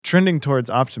trending towards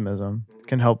optimism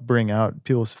can help bring out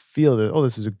people feel that, oh,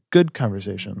 this is a good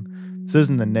conversation. This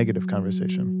isn't a negative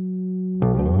conversation.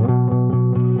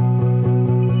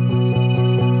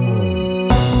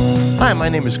 Hi, my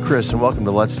name is Chris, and welcome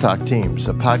to Let's Talk Teams,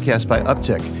 a podcast by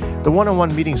Uptick, the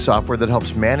one-on-one meeting software that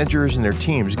helps managers and their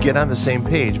teams get on the same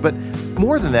page, but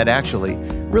more than that, actually,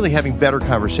 really having better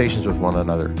conversations with one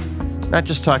another. Not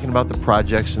just talking about the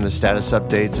projects and the status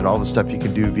updates and all the stuff you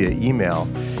can do via email.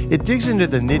 It digs into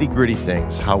the nitty-gritty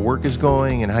things, how work is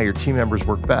going and how your team members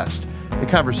work best, the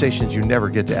conversations you never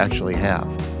get to actually have.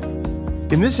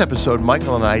 In this episode,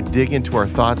 Michael and I dig into our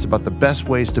thoughts about the best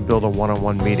ways to build a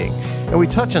one-on-one meeting, and we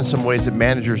touch on some ways that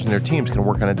managers and their teams can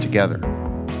work on it together.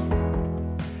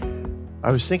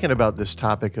 I was thinking about this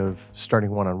topic of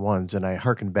starting one-on-ones, and I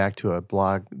hearkened back to a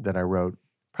blog that I wrote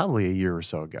probably a year or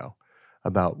so ago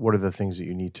about what are the things that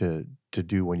you need to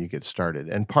do when you get started.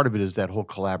 And part of it is that whole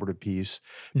collaborative piece,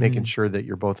 making sure that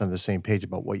you're both on the same page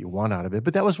about what you want out of it.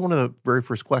 But that was one of the very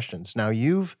first questions. Now,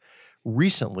 you've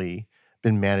recently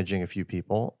been managing a few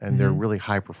people, and they're really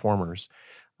high performers.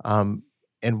 And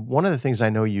one of the things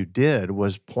I know you did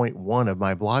was point one of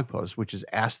my blog post, which is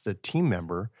ask the team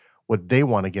member what they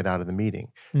want to get out of the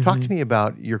meeting. Talk to me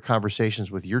about your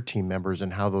conversations with your team members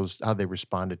and how they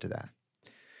responded to that.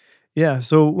 Yeah,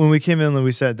 so when we came in and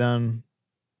we sat down,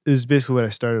 it was basically what I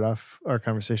started off our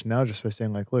conversation now, just by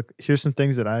saying, like, look, here's some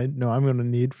things that I know I'm going to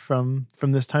need from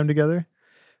this time together.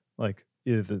 Like,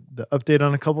 either the update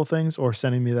on a couple things or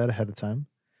sending me that ahead of time.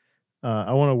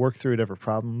 I want to work through whatever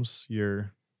problems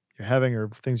you're having or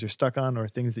things you're stuck on or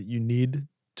things that you need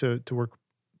to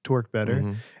work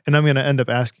better. And I'm going to end up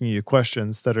asking you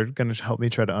questions that are going to help me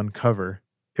try to uncover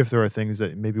if there are things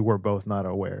that maybe we're both not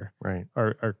aware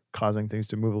are causing things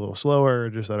to move a little slower or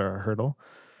just that are a hurdle.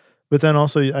 But then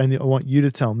also I want you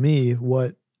to tell me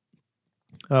what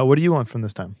do you want from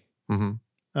this time?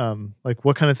 Like,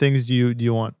 what kind of things do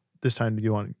you want this time? Do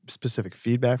you want specific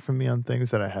feedback from me on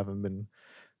things that I haven't been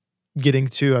getting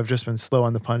to? I've just been slow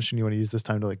on the punch, and you want to use this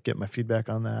time to, like, get my feedback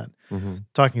on that.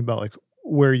 Talking about, like,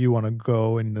 where you want to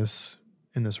go in this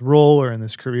role or in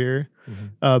this career.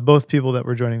 Both people that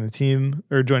were joining the team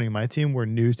or joining my team were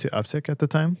new to Uptick at the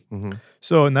time.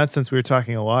 So in that sense, we were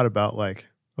talking a lot about, like,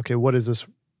 okay, what does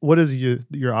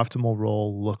your optimal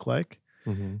role look like?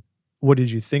 What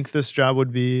did you think this job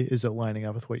would be? Is it lining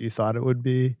up with what you thought it would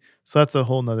be? So that's a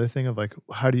whole nother thing of, like,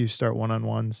 how do you start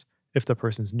one-on-ones if the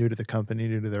person's new to the company,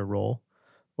 new to their role?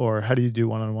 Or how do you do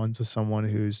one-on-ones with someone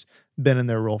who's been in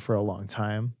their role for a long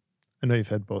time? I know you've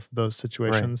had both of those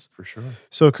situations. Right, for sure.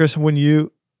 So, Chris, when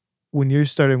you're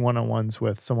starting one-on-ones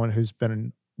with someone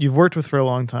you've worked with for a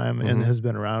long time and has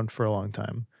been around for a long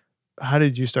time, how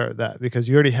did you start that? Because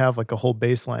you already have, like, a whole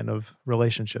baseline of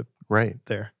relationship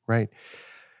there. Right.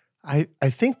 I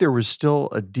think there was still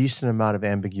a decent amount of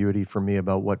ambiguity for me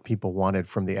about what people wanted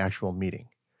from the actual meeting.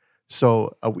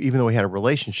 So even though we had a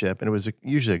relationship, and it was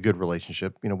usually a good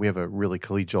relationship, we have a really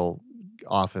collegial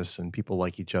office and people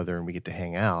like each other and we get to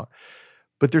hang out.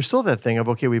 But there's still that thing of,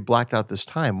 okay, we blacked out this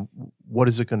time. What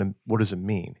does it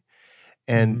mean?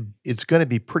 And it's going to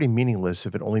be pretty meaningless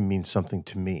if it only means something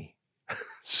to me.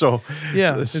 So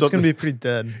yeah, it's going to be pretty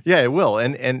dead. Yeah, it will.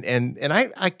 And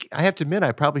I have to admit,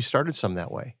 I probably started some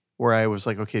that way, where I was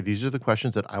like, okay, these are the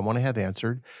questions that I want to have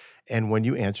answered, and when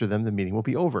you answer them, the meeting will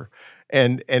be over.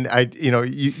 And I,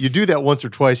 you do that once or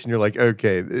twice, and you're like,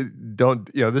 okay,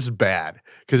 don't, this is bad,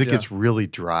 because it gets really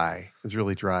dry. It's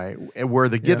really dry, where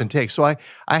the give and take. So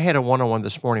I had a one-on-one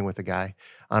this morning with a guy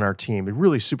on our team, a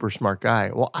really super smart guy.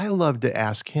 Well, I love to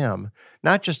ask him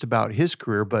not just about his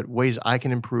career, but ways I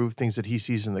can improve, things that he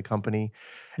sees in the company.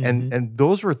 And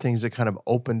those were things that kind of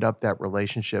opened up that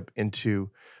relationship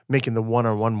into making the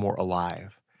one-on-one more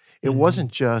alive. It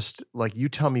wasn't just like, you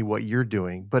tell me what you're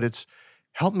doing, but it's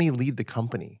help me lead the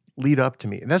company, lead up to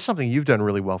me. And that's something you've done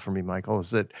really well for me, Michael,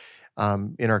 is that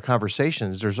in our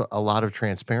conversations, there's a lot of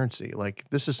transparency. Like,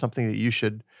 this is something that you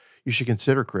should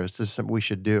consider, Chris. This is something we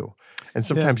should do. And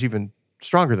sometimes even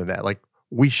stronger than that, like,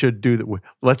 we should do that.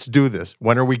 Let's do this.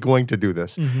 When are we going to do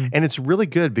this? And it's really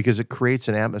good because it creates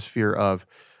an atmosphere of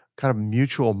kind of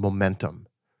mutual momentum.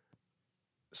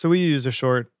 So we use a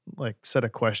short, like, set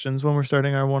of questions when we're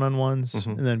starting our one-on-ones,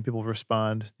 and then people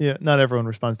respond. Yeah, not everyone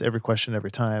responds to every question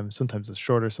every time. Sometimes it's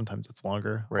shorter, sometimes it's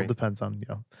longer. It depends on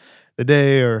the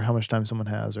day or how much time someone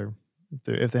has, or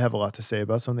if they have a lot to say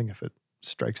about something, if it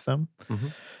strikes them.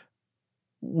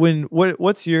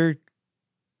 What's your,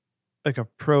 like,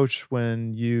 approach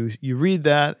when you read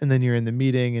that and then you're in the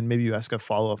meeting and maybe you ask a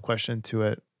follow-up question to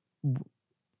it?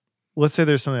 Let's say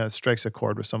there's something that strikes a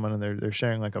chord with someone and they're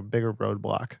sharing, like, a bigger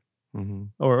roadblock.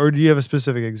 Or do you have a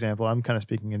specific example? I'm kind of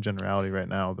speaking in generality right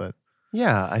now, but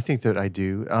Yeah, I think that I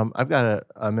do. I've got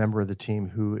a member of the team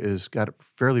who is got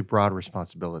fairly broad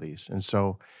responsibilities, and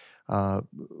so uh,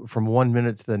 from one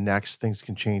minute to the next, things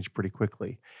can change pretty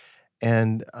quickly.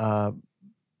 And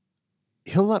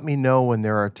he'll let me know when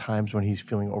there are times when he's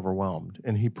feeling overwhelmed,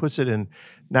 and he puts it in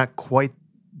not quite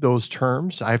those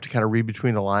terms. I have to kind of read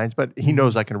between the lines, but he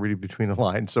knows Mhm. I can read between the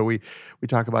lines. So we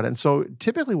talk about it. And so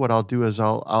typically, what I'll do is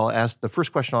I'll ask the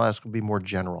first question I'll ask will be more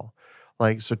general,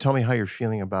 like, so tell me how you're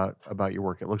feeling about your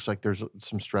work. It looks like there's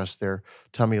some stress there.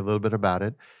 Tell me a little bit about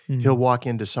it. He'll Mhm. walk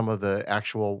into some of the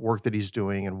actual work that he's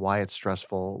doing and why it's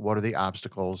stressful. What are the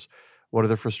obstacles? What are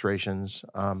the frustrations?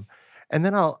 And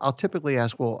then I'll typically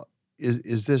ask, well,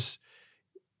 is this,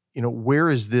 where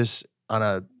is this on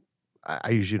a,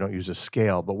 I usually don't use a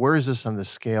scale, but where is this on the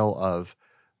scale of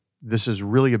this is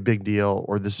really a big deal,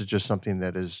 or this is just something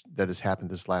that has happened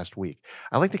this last week?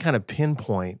 I like to kind of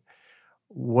pinpoint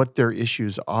what their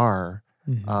issues are,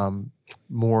 Mhm. um,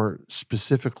 more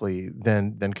specifically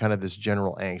than kind of this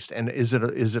general angst. And is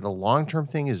it a long term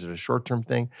thing? Is it a short term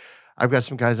thing? I've got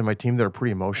some guys on my team that are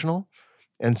pretty emotional,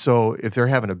 and so if they're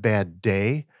having a bad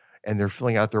day and they're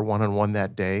filling out their one on one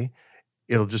that day,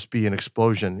 it'll just be an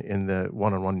explosion in the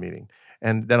one-on-one meeting.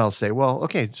 And then I'll say, "Well,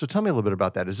 okay, so tell me a little bit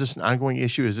about that. Is this an ongoing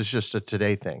issue? Is this just a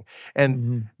today thing?" And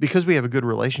Mhm. because we have a good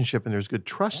relationship and there's good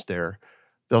trust there,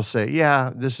 they'll say,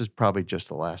 "Yeah, this is probably just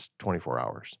the last 24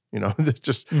 hours." That's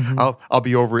just Mhm. I'll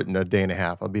be over it in a day and a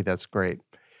half. That's great.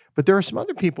 But there are some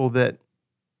other people that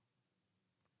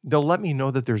they'll let me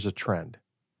know that there's a trend.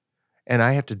 And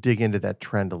I have to dig into that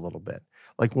trend a little bit.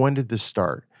 Like, when did this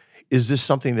start? Is this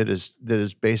something that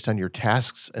is based on your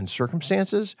tasks and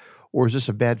circumstances, or is this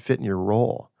a bad fit in your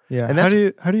role? Yeah. And that's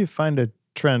How do you find a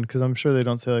trend? Because I'm sure they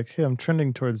don't say like, "Hey, I'm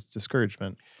trending towards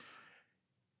discouragement."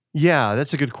 Yeah,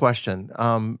 that's a good question.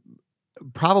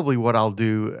 Probably what I'll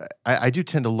do, I do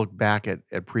tend to look back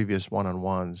at previous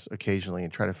one-on-ones occasionally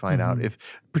and try to find out Mhm. if,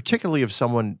 particularly if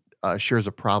someone shares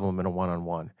a problem in a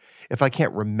one-on-one. If I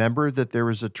can't remember that there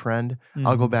was a trend,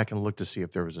 I'll go Mhm. back and look to see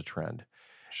if there was a trend.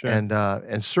 Sure.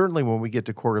 And certainly when we get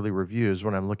to quarterly reviews,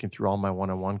 when I'm looking through all my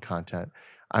one-on-one content,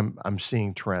 I'm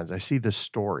seeing trends. I see the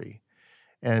story,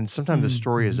 and sometimes the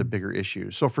story is a Mhm. bigger issue.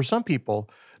 So for some people,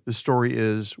 the story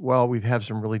is, well, we've had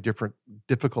some really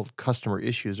difficult customer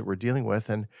issues that we're dealing with,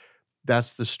 and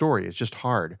that's the story. It's just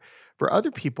hard. For other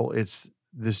people, it's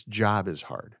this job is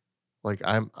hard. Like,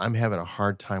 I'm having a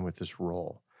hard time with this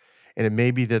role. And it may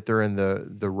be that they're in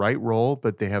the right role,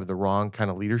 but they have the wrong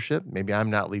kind of leadership. Maybe I'm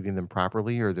not leading them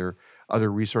properly, or there are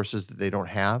other resources that they don't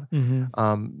have.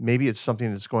 Mhm. Maybe it's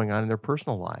something that's going on in their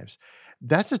personal lives.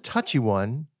 That's a touchy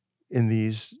one in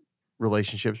these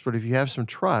relationships. But if you have some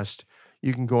trust,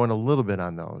 you can go in a little bit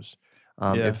on those,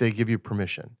 if Yeah. they give you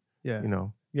permission. Yeah. You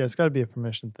know, Yeah, it's gotta be a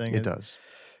permission it thing, does.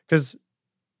 because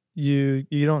you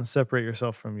don't separate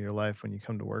yourself from your life when you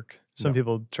come to work. Some No,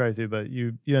 people try to, but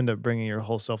you end up bringing your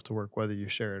whole self to work whether you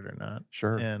share it or not.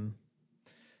 sure. And,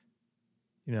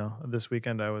 this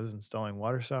weekend I was installing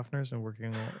water softeners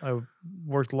and I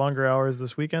worked longer hours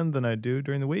this weekend than I do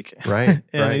during the week. Right,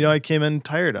 And, right. I came in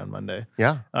tired on Monday,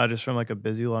 Yeah. just from, like, a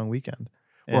busy long weekend.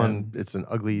 Well, and And it's an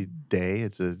ugly day.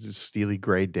 It's a steely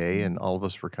gray day, and all of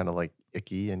us were kind of like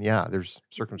icky. And yeah, there's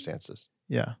circumstances.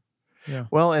 yeah. Yeah.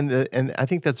 Well, and I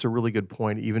think that's a really good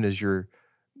point. Even as you're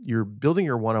building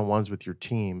your one on ones with your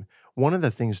team, one of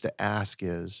the things to ask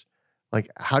is, like,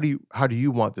 how do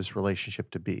you want this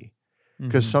relationship to be?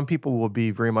 Because Mhm. some people will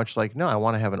be very much like, no, I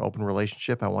want to have an open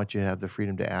relationship. I want you to have the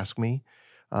freedom to ask me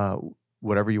uh,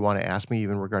 whatever you want to ask me,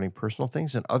 even regarding personal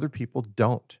things. And other people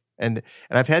don't. And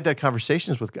I've had that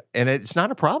conversations with, and it's not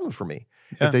a problem for me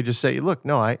if Yeah. they just say, look,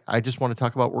 no, I just want to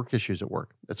talk about work issues at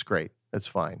work. That's great. That's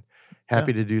fine. Yeah.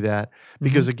 Happy to do that.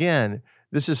 Because Mhm. again,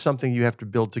 this is something you have to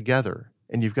build together,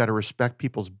 and you've got to respect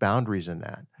people's boundaries in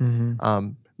that.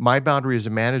 Mhm. My boundary as a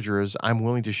manager is I'm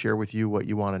willing to share with you what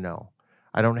you want to know.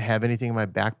 I don't have anything in my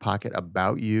back pocket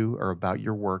about you or about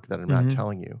your work that I'm not Mhm.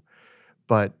 telling you.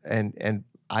 But and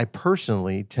I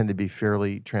personally tend to be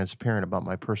fairly transparent about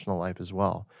my personal life as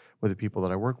well with the people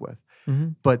that I work with.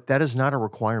 Mhm. But that is not a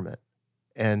requirement.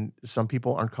 And some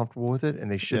people aren't comfortable with it, and Yeah.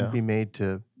 they shouldn't be made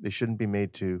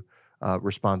to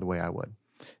respond the way I would.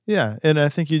 Yeah, and I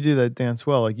think you do that dance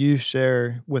well. Like, you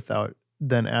share without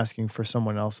then asking for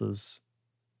someone else's,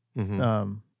 Hmm.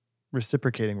 um,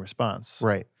 reciprocating response.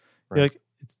 Right. You're Right. like,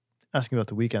 it's asking about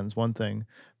the weekend's one thing,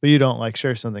 but you don't, like,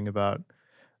 share something about,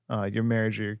 your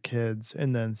marriage or your kids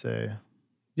and then say,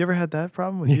 "You ever had that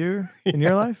problem with you in Yeah.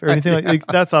 your life?" Or anything Yeah.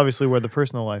 that's obviously where the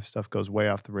personal life stuff goes way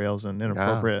off the rails and Yeah.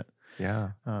 inappropriate.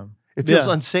 Yeah. Um It feels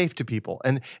Yeah. unsafe to people.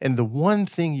 And the one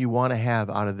thing you want to have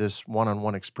out of this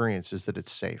one-on-one experience is that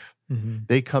it's safe. Mhm.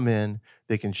 They come in,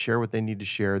 they can share what they need to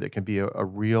share. That can be a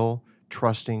real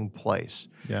trusting place.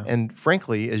 Yeah. And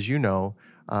frankly, as you know,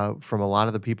 from a lot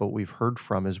of the people we've heard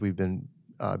from as we've been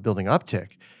building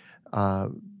Uptick, uh,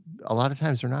 a lot of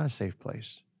times they're not a safe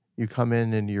place. You come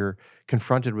in and you're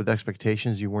confronted with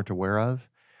expectations you weren't aware of.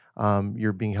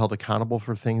 You're being held accountable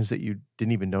for things that you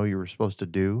didn't even know you were supposed to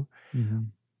do, Mhm.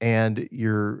 and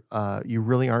you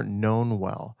really aren't known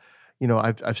well. You know,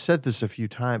 I've said this a few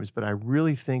times, but I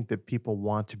really think that people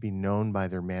want to be known by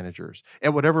their managers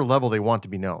at whatever level they want to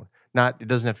be known. Not, it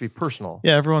doesn't have to be personal.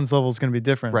 Yeah, everyone's level is gonna be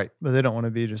different, Right. but they don't wanna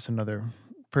be just another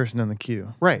person in the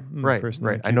queue. Right, right, Person in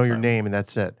right. the I queue know your front. name and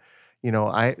that's it. You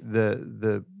know,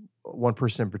 the one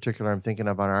person in particular I'm thinking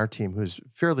of on our team who's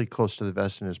fairly close to the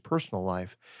vest in his personal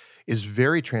life is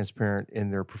very transparent in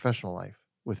their professional life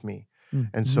with me.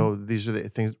 And Mhm. so these are the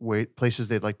things, places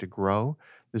they'd like to grow.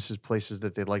 This is places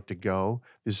that they'd like to go.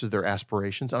 This is their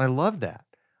aspirations. And I love that.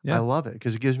 I Yeah. love it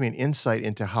because it gives me an insight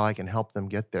into how I can help them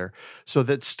get there. So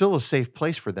that's still a safe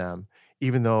place for them,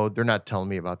 even though they're not telling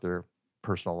me about their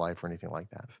personal life or anything like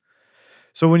that.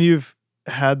 So when you've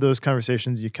had those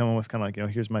conversations, you come in with kinda like,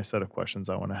 here's my set of questions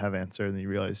I wanna have answered, and you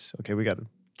realize, okay, we gotta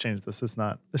change this. It's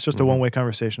just a Mhm. one-way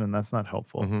conversation, and that's not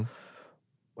helpful. Mhm.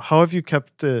 How have you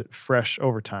kept it fresh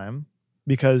over time?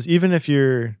 Because even if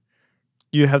you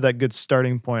have that good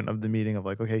starting point of the meeting of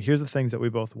like, okay, here's the things that we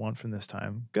both want from this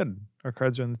time. Good. Our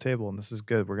cards are on the table and this is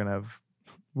good. We're gonna have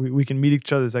we can meet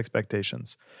each other's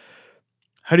expectations.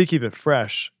 How do you keep it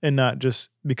fresh and not just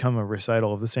become a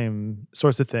recital of the same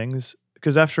sorts of things?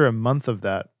 Because after a month of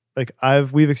that, like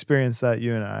we've experienced that,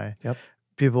 you and I, Yep.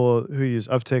 people who use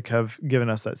Uptick have given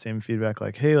us that same feedback,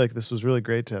 like, hey, like this was really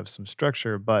great to have some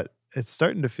structure, but it's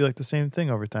starting to feel like the same thing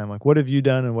over time. Like, what have you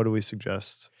done and what do we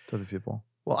suggest to the people?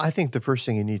 Well, I think the first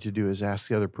thing you need to do is ask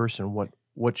the other person,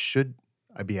 what should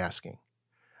I be asking?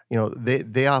 You know,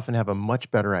 they often have a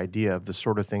much better idea of the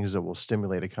sort of things that will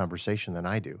stimulate a conversation than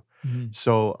I do. Mhm.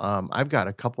 So I've got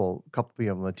a couple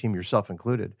people on the team, yourself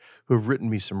included, who have written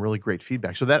me some really great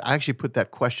feedback. So that I actually put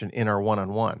that question in our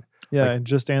one-on-one. Yeah, Like, I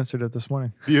just answered it this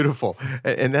morning. beautiful.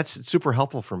 And that's super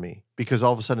helpful for me because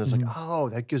all of a sudden it's like, Mhm. oh,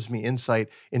 that gives me insight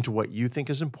into what you think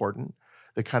is important,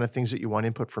 the kind of things that you want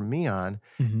input from me on.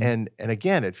 Mhm. And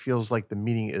again, it feels like the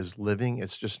meeting is living.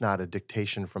 It's just not a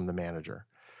dictation from the manager.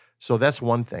 So that's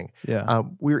one thing. Yeah.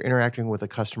 We were interacting with a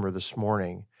customer this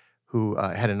morning who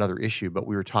had another issue, but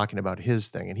we were talking about his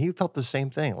thing, and he felt the same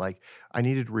thing. Like I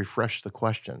needed to refresh the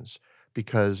questions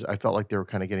because I felt like they were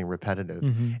kind of getting repetitive.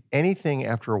 Mhm. Anything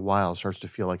after a while starts to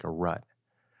feel like a rut,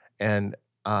 and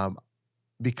um,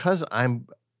 because I'm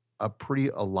a pretty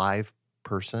alive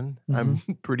person, I'm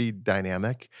Mhm. pretty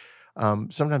dynamic.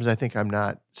 Sometimes I think I'm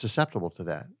not susceptible to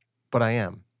that, but I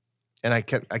am. And I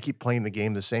keep playing the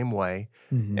game the same way,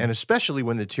 Mhm. and especially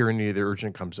when the tyranny of the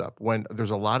urgent comes up, when there's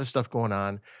a lot of stuff going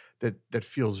on that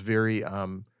feels very,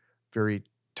 very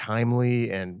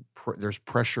timely and there's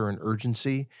pressure and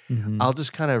urgency, Mhm. I'll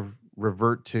just kind of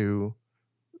revert to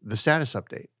the status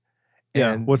update.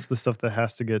 Yeah. And What's the stuff that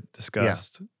has to get yeah,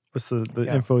 discussed? What's the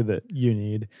yeah. info that you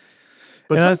need?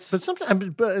 But And but that's sometimes,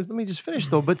 but let me just finish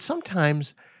though. But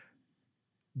sometimes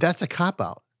that's a cop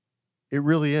out. It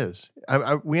really is.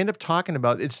 We end up talking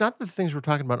about it's not that the things we're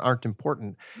talking about aren't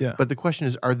important, yeah. but the question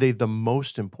is, are they the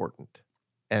most important?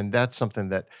 And that's something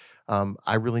that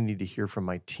I really need to hear from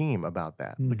my team about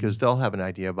that because Mhm. they'll have an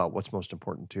idea about what's most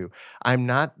important too. I'm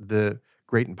not the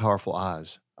great and powerful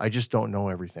Oz. I just don't know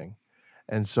everything,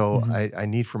 and so Mhm. I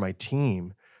need for my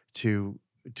team to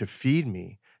feed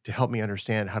me to help me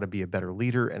understand how to be a better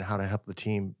leader and how to help the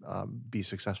team be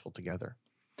successful together.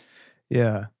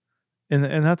 Yeah. And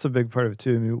that's a big part of it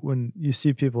too. I mean, when you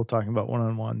see people talking about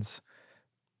one-on-ones,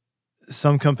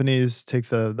 some companies take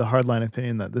the hardline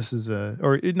opinion that this is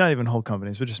not even whole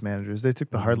companies, but just managers. They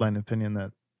take the Mhm. hardline opinion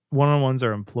that one-on-ones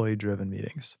are employee-driven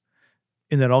meetings.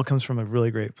 And that all comes from a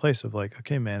really great place of like,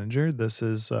 okay, manager, this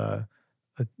is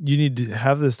you need to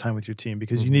have this time with your team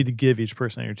because you Mhm. need to give each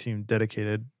person on your team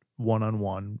dedicated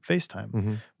one-on-one FaceTime,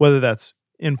 Mhm. whether that's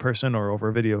in person or over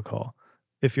a video call,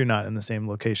 if you're not in the same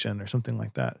location or something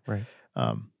like that. Right.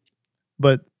 Um,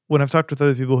 but when I've talked with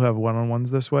other people who have one-on-ones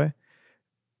this way,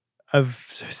 I've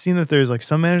seen that there's like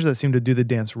some managers that seem to do the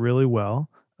dance really well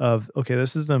of okay,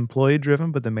 this is employee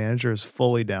driven, but the manager is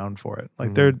fully down for it.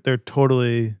 Like Mhm. they're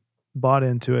totally bought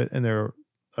into it and they're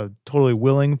a totally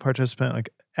willing participant, like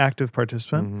active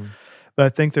participant. Mhm. But I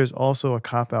think there's also a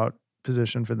cop out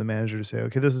position for the manager to say,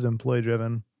 okay, this is employee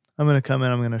driven. I'm going to come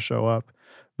in, I'm going to show up,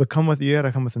 but you got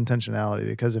to come with intentionality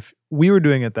because if we were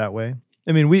doing it that way,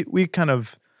 I mean, we kind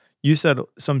of you said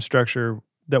some structure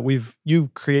that you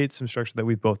create some structure that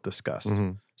we've both discussed.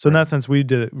 Mhm. So in Right. that sense, we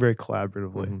did it very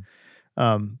collaboratively.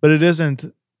 Mhm. But it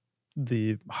isn't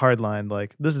the hard line,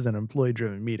 like, this is an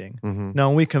employee-driven meeting. Mhm. Now,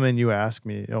 when we come in, you ask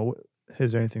me,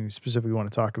 "Is there anything specific you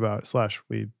want to talk about?" /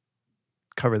 we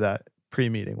cover that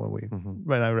pre-meeting Mhm.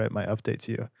 when I write my update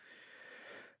to you.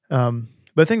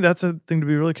 But I think that's a thing to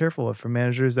be really careful of for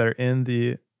managers that are in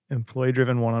the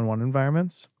employee-driven one-on-one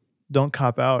environments. Don't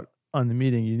cop out on the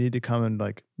meeting. You need to come and,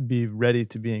 like, be ready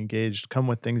to be engaged. Come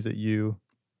with things that you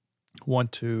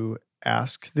want to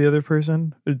ask the other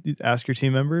person, ask your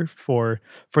team member for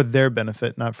their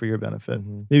benefit, not for your benefit.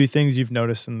 Mhm. Maybe things you've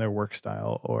noticed in their work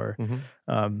style, or Mhm.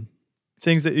 um,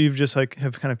 things that you've just like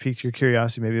have kind of piqued your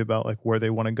curiosity, maybe about like where they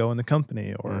want to go in the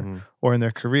company, Mhm. or in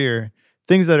their career.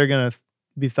 Things that are going to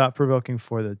be thought provoking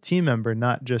for the team member,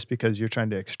 not just because you're trying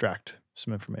to extract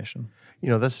some information.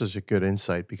 This is a good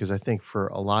insight because I think for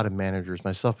a lot of managers,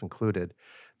 myself included,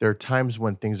 there are times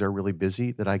when things are really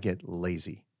busy that I get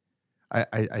lazy.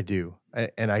 I do.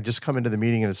 And I just come into the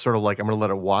meeting and it's sort of like I'm going to let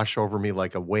it wash over me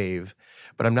like a wave,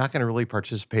 but I'm not going to really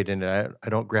participate in it. I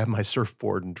don't grab my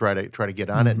surfboard and try to get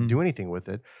on it and Hmm. do anything with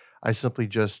it. I simply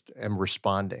just am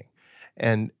responding.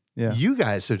 And Yeah. you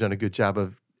guys have done a good job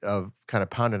of kind of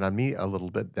pounding on me a little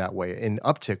bit that way. In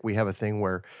Uptick, we have a thing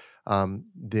where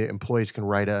the employees can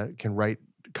write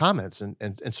comments, and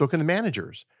so can the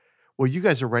managers. Well, you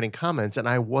guys are writing comments, and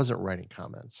I wasn't writing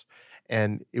comments.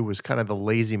 And it was kind of the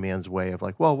lazy man's way of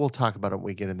like, well, we'll talk about it when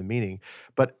we get in the meeting.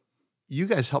 But you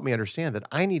guys help me understand that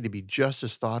I need to be just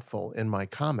as thoughtful in my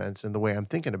comments and the way I'm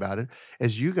thinking about it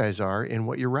as you guys are in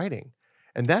what you're writing.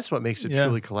 And that's what makes it Yeah.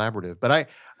 truly collaborative. But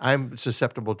I'm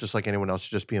susceptible, just like anyone else, to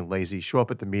just being lazy, show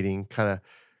up at the meeting, kind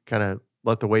of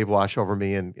let the wave wash over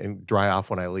me and dry off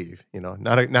when I leave.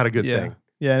 Not a good Yeah. thing.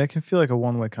 Yeah. And it can feel like a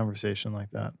one-way conversation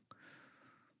like that.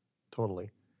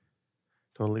 Totally.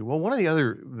 Totally. Well, one of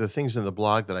the things in the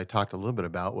blog that I talked a little bit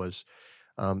about was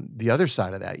the other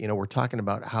side of that. We're talking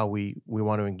about how we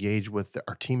want to engage with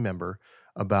our team member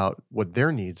about what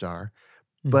their needs are.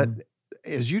 But Hmm.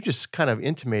 as you just kind of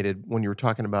intimated when you were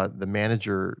talking about the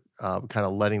manager kind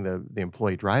of letting the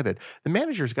employee drive it, the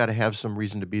manager's got to have some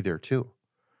reason to be there too.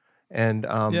 And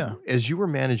Yeah. as you were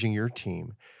managing your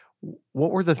team,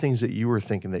 what were the things that you were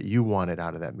thinking that you wanted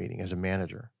out of that meeting as a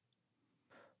manager?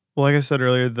 Well, like I said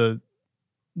earlier, the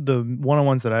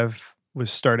one-on-ones that I've was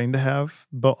starting to have,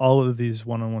 but all of these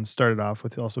one-on-ones started off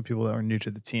with also people that were new to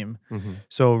the team. Hmm.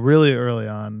 So really early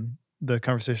on, the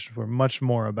conversations were much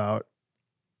more about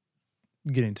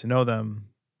getting to know them,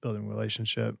 building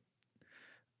relationship,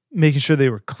 making sure they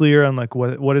were clear on like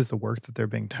what is the work that they're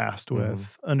being tasked Hmm.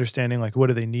 with, understanding like what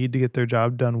do they need to get their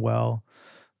job done well.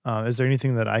 Is there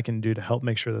anything that I can do to help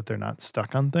make sure that they're not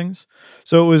stuck on things?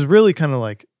 So it was really kind of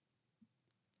like,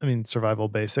 I mean, survival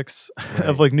basics of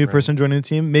Right. like new Right. person joining the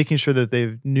team, making sure that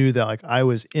they knew that like I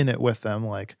was in it with them.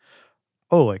 Like,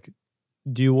 oh, like,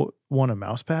 do you want a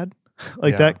mouse pad?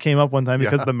 Like Yeah. that came up one time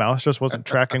Yeah. because the mouse just wasn't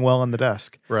tracking well on the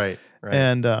desk. Right. Right.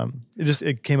 And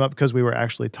it came up because we were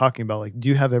actually talking about like, do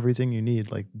you have everything you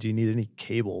need? Like, do you need any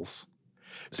cables?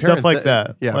 Stuff like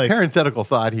that. Yeah, Like, parenthetical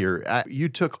thought here. You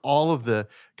took all of the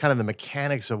kind of the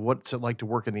mechanics of what's it like to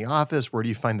work in the office. Where do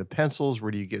you find the pencils?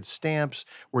 Where do you get stamps?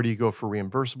 Where do you go for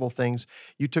reimbursable things?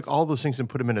 You took all those things and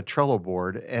put them in a Trello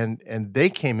board, and they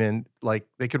came in like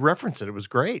they could reference it. It was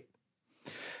great.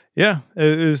 yeah,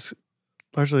 it was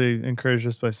largely encouraged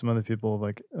just by some other people.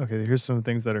 Like, okay, here's some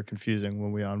things that are confusing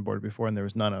when we onboard before, and there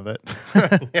was none of it.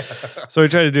 Yeah. So we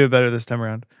tried to do it better this time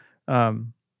around.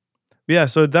 Um, yeah,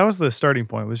 so that was the starting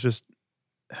point, was just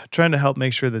trying to help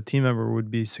make sure the team member would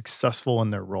be successful in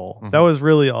their role. That Mhm. was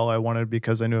really all I wanted,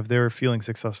 because I knew if they were feeling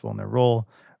successful in their role,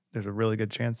 there's a really good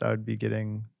chance I would be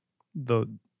getting the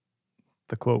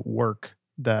quote work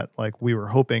that like we were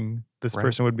hoping this Right.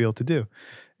 person would be able to do.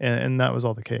 And that was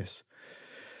all the case.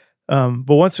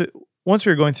 But once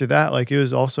we were going through that, like it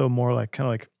was also more like kind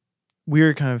of like we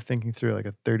were kind of thinking through like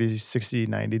a 30, 60,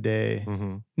 90-day,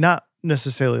 Mhm. not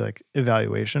necessarily like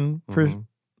evaluation Mhm.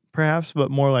 perhaps, but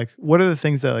more like what are the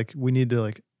things that like we need to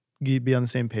like be on the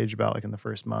same page about, like in the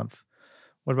first month?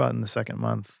 What about in the second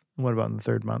month? And what about in the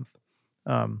third month?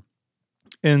 Um,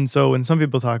 and so when some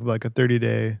people talk about like a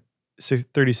 30-day,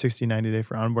 30, 60, 90-day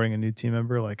for onboarding a new team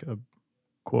member, like a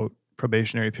quote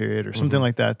probationary period or something Mhm.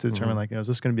 like that, to determine Mhm. like, is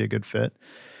this going to be a good fit?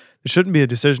 It shouldn't be a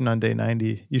decision on day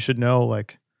 90. You should know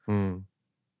like, Mm.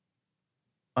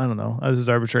 I don't know, this is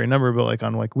an arbitrary number, but like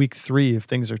on like week 3, if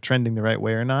things are trending the right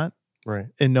way or not, Right.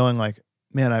 and knowing like,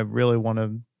 man, I really want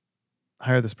to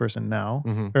hire this person now,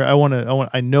 Mhm. or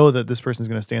I know that this person's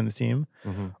going to stay on the team,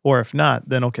 Mhm. or if not,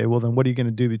 then okay, well then what are you going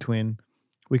to do between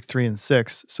week 3 and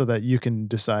 6 so that you can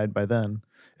decide by then.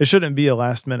 It shouldn't be a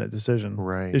last minute decision.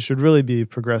 Right. It should really be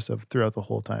progressive throughout the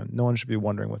whole time. No one should be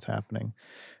wondering what's happening.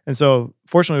 And so,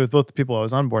 fortunately, with both the people I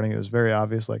was onboarding, it was very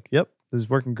obvious, like, yep, this is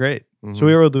working great. So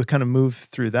we were able to kind of move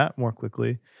through that more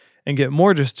quickly and get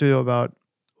more just to about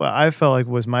what I felt like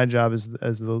was my job as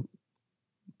the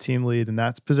team lead in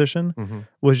that position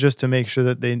was just to make sure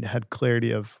that they had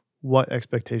clarity of what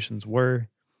expectations were,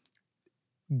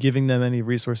 giving them any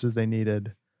resources they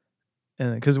needed.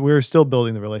 And because we were still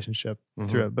building the relationship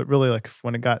through it, but really like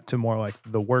when it got to more like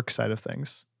the work side of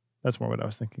things, that's more what I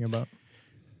was thinking about.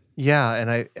 Yeah,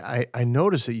 and I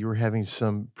noticed that you were having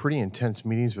some pretty intense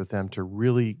meetings with them to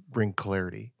really bring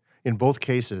clarity. In both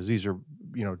cases, these are,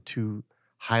 two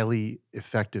highly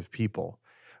effective people,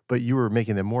 but you were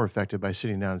making them more effective by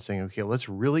sitting down and saying, "Okay, let's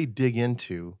really dig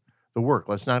into the work.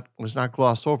 Let's not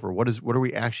gloss over what are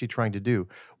we actually trying to do?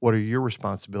 What are your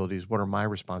responsibilities? What are my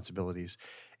responsibilities?"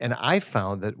 And I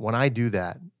found that when I do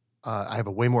that, I have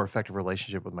a way more effective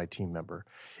relationship with my team member.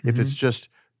 If it's just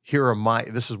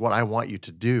this is what I want you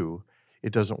to do,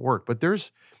 it doesn't work. But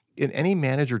in any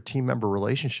manager team member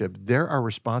relationship, there are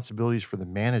responsibilities for the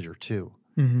manager too.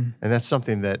 And that's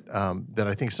something that that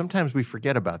I think sometimes we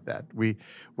forget about that.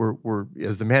 We're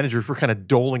as the managers, we're kind of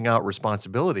doling out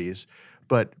responsibilities,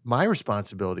 but my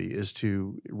responsibility is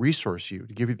to resource you,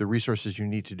 to give you the resources you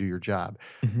need to do your job.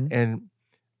 And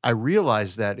I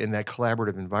realized that in that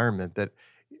collaborative environment that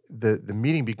the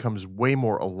meeting becomes way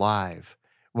more alive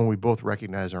when we both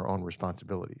recognize our own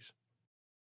responsibilities.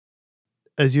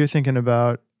 As you're thinking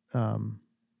about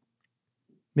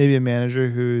maybe a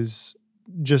manager who's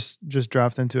just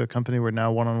dropped into a company where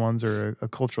now one-on-ones are a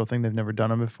cultural thing, they've never done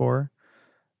them before,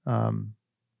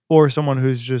 or someone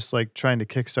who's just like trying to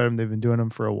kickstart them, they've been doing them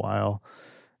for a while,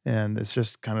 and it's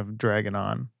just kind of dragging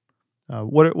on.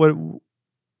 What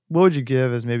would you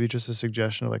give as maybe just a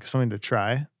suggestion of like something to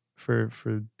try for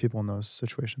people in those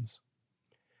situations?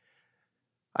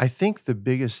 I think the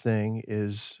biggest thing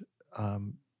is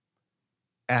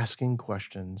asking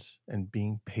questions and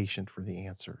being patient for the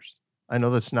answers. I know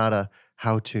that's not a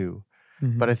how-to,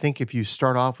 but I think if you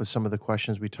start off with some of the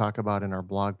questions we talk about in our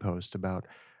blog post about,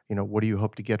 what do you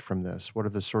hope to get from this? What are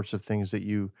the sorts of things that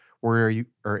where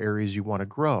are areas you want to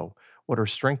grow? What are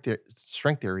strength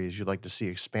areas you'd like to see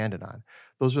expanded on?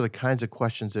 Those are the kinds of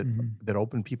questions that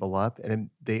open people up,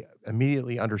 and they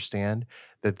immediately understand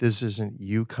that this isn't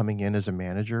you coming in as a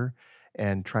manager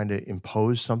and trying to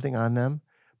impose something on them,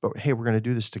 but hey, we're going to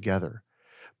do this together.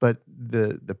 But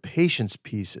the patience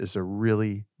piece is a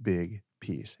really big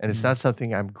piece, and it's not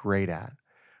something I'm great at.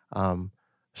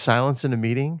 Silence in a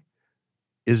meeting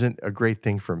isn't a great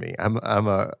thing for me. I'm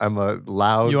a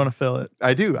loud. You want to fill it.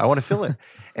 I do. I want to fill it.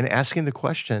 And asking the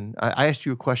question, I asked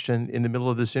you a question in the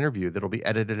middle of this interview that'll be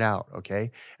edited out,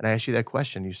 okay? And I asked you that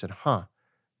question. You said, "Huh,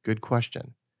 good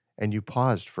question," and you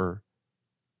paused for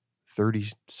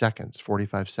 30 seconds,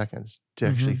 45 seconds to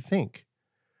actually think.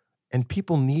 And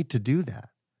people need to do that.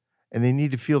 And they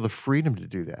need to feel the freedom to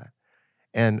do that.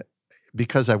 And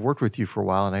because I've worked with you for a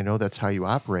while and I know that's how you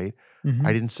operate,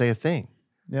 I didn't say a thing.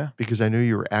 Yeah. Because I knew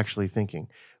you were actually thinking.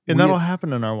 And that'll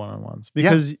happen in our one-on-ones.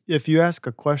 Because if you ask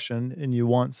a question and you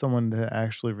want someone to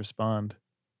actually respond,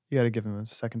 you got to give them a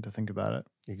second to think about it.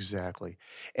 Exactly.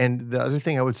 And the other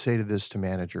thing I would say to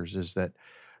managers is that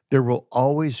there will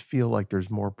always feel like there's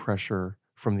more pressure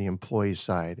from the employee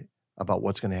side about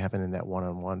what's going to happen in that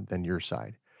one-on-one than your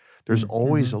side. There's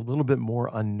always a little bit more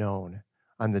unknown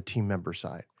on the team member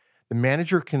side. The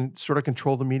manager can sort of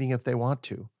control the meeting if they want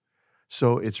to.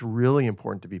 So it's really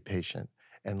important to be patient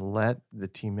and let the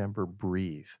team member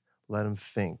breathe, let them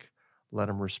think, let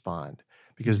them respond,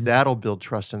 because that'll build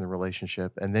trust in the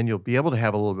relationship. And then you'll be able to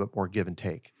have a little bit more give and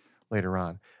take later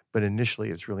on. But initially,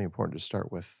 it's really important to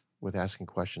start with asking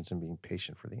questions and being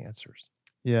patient for the answers.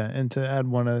 Yeah. And to add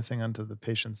one other thing onto the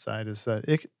patient side is that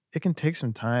it can take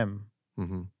some time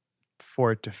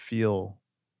for it to feel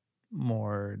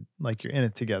more like you're in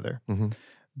it together.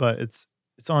 But it's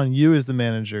on you as the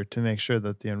manager to make sure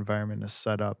that the environment is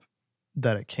set up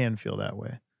that it can feel that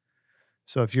way.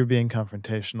 So if you're being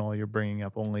confrontational, you're bringing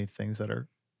up only things that are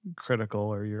critical,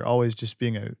 or you're always just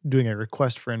doing a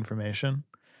request for information,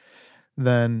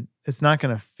 then it's not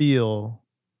going to feel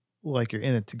like you're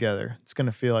in it together. It's going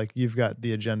to feel like you've got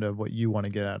the agenda of what you want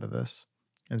to get out of this.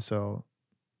 And so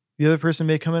the other person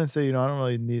may come in and say, I don't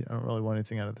really want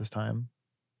anything out of this time.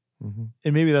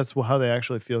 And maybe that's how they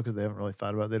actually feel because they haven't really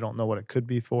thought about it. They don't know what it could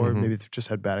be for. Maybe they've just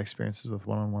had bad experiences with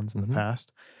one-on-ones in the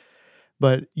past.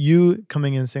 But you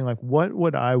coming in and saying, like, what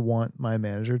would I want my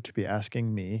manager to be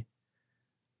asking me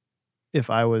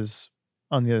if I was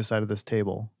on the other side of this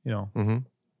table,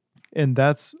 And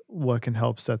that's what can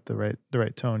help set the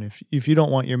right tone. If you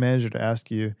don't want your manager to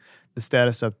ask you the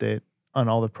status update on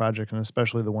all the projects, and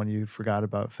especially the one you forgot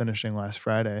about finishing last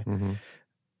Friday,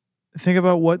 think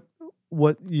about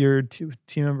what your team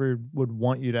member would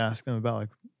want you to ask them about. Like,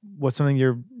 what's something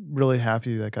you're really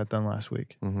happy that got done last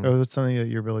week, or what's something that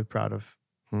you're really proud of,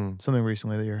 something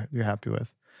recently that you're happy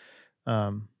with.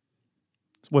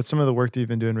 What's some of the work that you've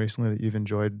been doing recently that you've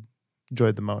enjoyed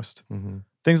the most?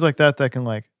 Things like that can,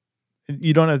 like,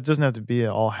 it doesn't have to be an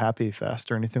all happy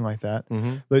fest or anything like that.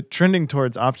 But trending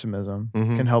towards optimism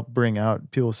can help bring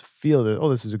out people's feel that, oh,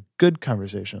 this is a good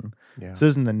conversation. This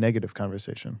isn't a negative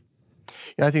conversation.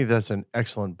 Yeah, I think that's an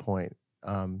excellent point.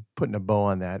 Putting a bow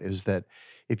on that is that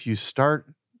if you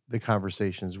start the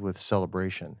conversations with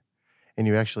celebration and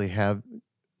you actually have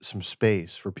some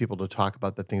space for people to talk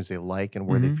about the things they like and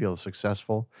where they feel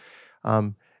successful,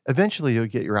 eventually you'll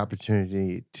get your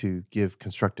opportunity to give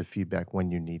constructive feedback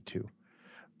when you need to.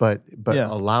 But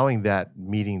allowing that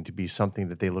meeting to be something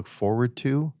that they look forward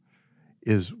to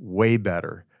is way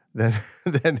better than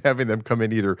having them come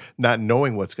in either not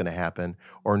knowing what's going to happen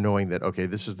or knowing that, okay,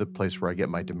 this is the place where I get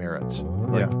my demerits.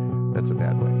 Like, that's a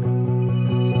bad way to go.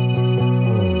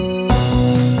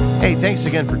 Hey, thanks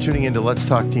again for tuning in to Let's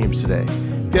Talk Teams today.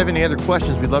 If you have any other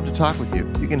questions, we'd love to talk with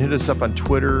you. You can hit us up on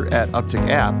Twitter at Uptick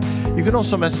App. You can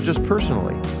also message us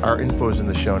personally. Our info is in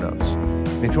the show notes.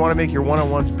 And if you want to make your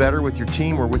one-on-ones better with your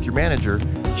team or with your manager,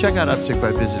 check out Uptick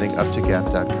by visiting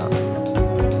uptickapp.com.